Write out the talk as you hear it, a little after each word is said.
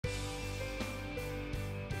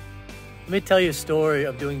Let me tell you a story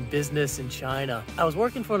of doing business in China. I was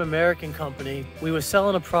working for an American company. We were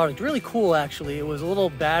selling a product, really cool actually. It was a little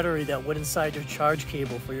battery that went inside your charge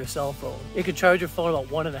cable for your cell phone. It could charge your phone about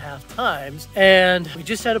 1.5 times. And we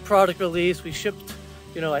just had a product release. We shipped,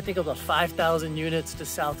 I think about 5,000 units to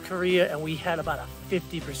South Korea, and we had about a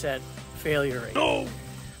 50% failure rate. No!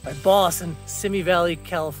 My boss in Simi Valley,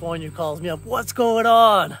 California calls me up, "What's going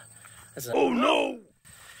on?" I said, "Oh no!"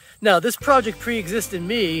 Now, this project pre-existed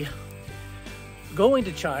me going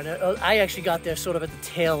to China. I actually got there sort of at the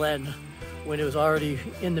tail end when it was already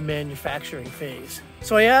in the manufacturing phase.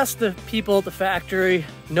 So I asked the people at the factory.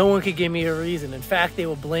 No one could give me a reason. In fact, they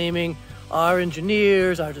were blaming our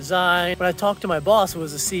engineers, our design. When I talked to my boss, who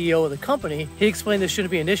was the CEO of the company, he explained this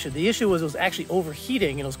shouldn't be an issue. The issue was it was actually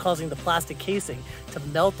overheating and it was causing the plastic casing to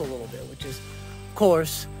melt a little bit, which is, of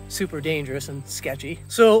course, super dangerous and sketchy.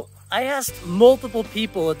 So I asked multiple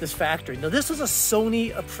people at this factory. Now, this was a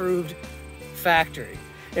SONY approved factory.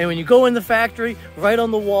 And when you go in the factory, right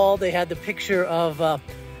on the wall, they had the picture of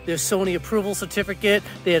their SONY approval certificate.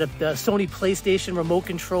 They had the SONY PlayStation remote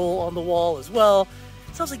control on the wall as well.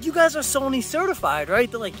 So I was like, "You guys are SONY certified,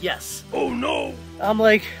 right?" They're like, "Yes." Oh no. I'm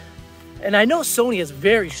like, and I know SONY has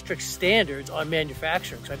very strict standards on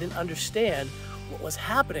manufacturing, so I didn't understand what was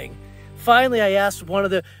happening. Finally, I asked one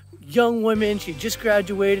of the young women, she just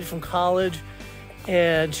graduated from college,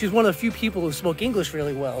 and she's one of the few people who spoke English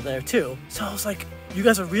really well there too. So I was like, "You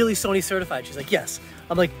guys are really SONY certified?" She's like, "Yes."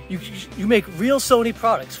 I'm like, you make real SONY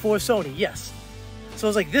products for SONY?" "Yes." So I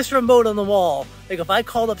was like, "This remote on the wall, like if I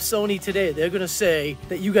called up SONY today, they're gonna say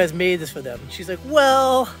that you guys made this for them." She's like,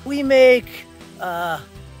 "Well, we make,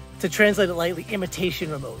 to translate it lightly, imitation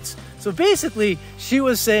remotes." So basically, she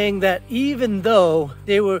was saying that even though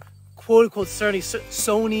they were quote-unquote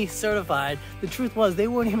SONY certified, the truth was they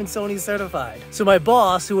weren't even SONY certified. So my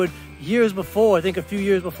boss, who had years before, I think a few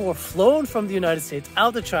years before, flown from the United States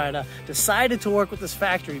out to China, decided to work with this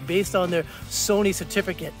factory based on their SONY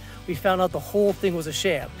certificate. We found out the whole thing was a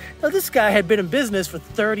sham. Now, this guy had been in business for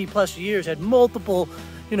 30 plus years, had multiple,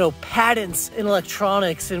 patents in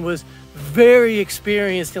electronics, and was very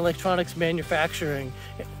experienced in electronics manufacturing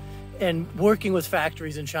and working with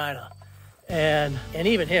factories in China. And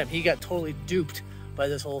even him, he got totally duped by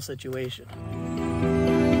this whole situation.